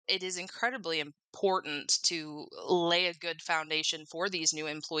it is incredibly important to lay a good foundation for these new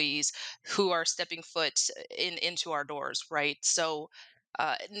employees who are stepping foot into our doors, right? So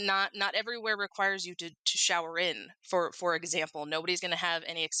not everywhere requires you to shower in. For example, nobody's going to have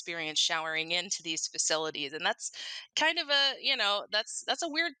any experience showering into these facilities, and that's kind of a, that's a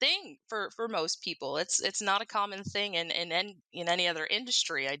weird thing for most people. It's not a common thing in any other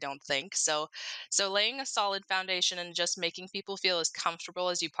industry, I don't think. So laying a solid foundation and just making people feel as comfortable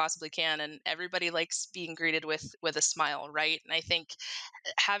as you possibly can, and everybody likes being greeted with a smile, right? And I think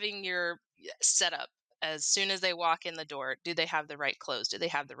having your setup as soon as they walk in the door, do they have the right clothes? Do they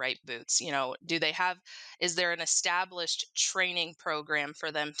have the right boots? Do they have, is there an established training program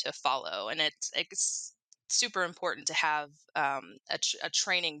for them to follow? And it's super important to have a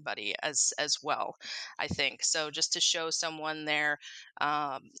training buddy as well, I think. So just to show someone there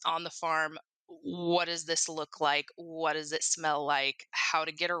on the farm, what does this look like? What does it smell like? How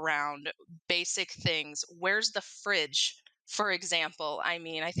to get around, basic things. Where's the fridge? For example, I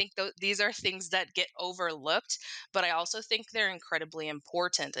mean, I think these are things that get overlooked, but I also think they're incredibly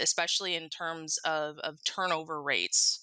important, especially in terms of turnover rates.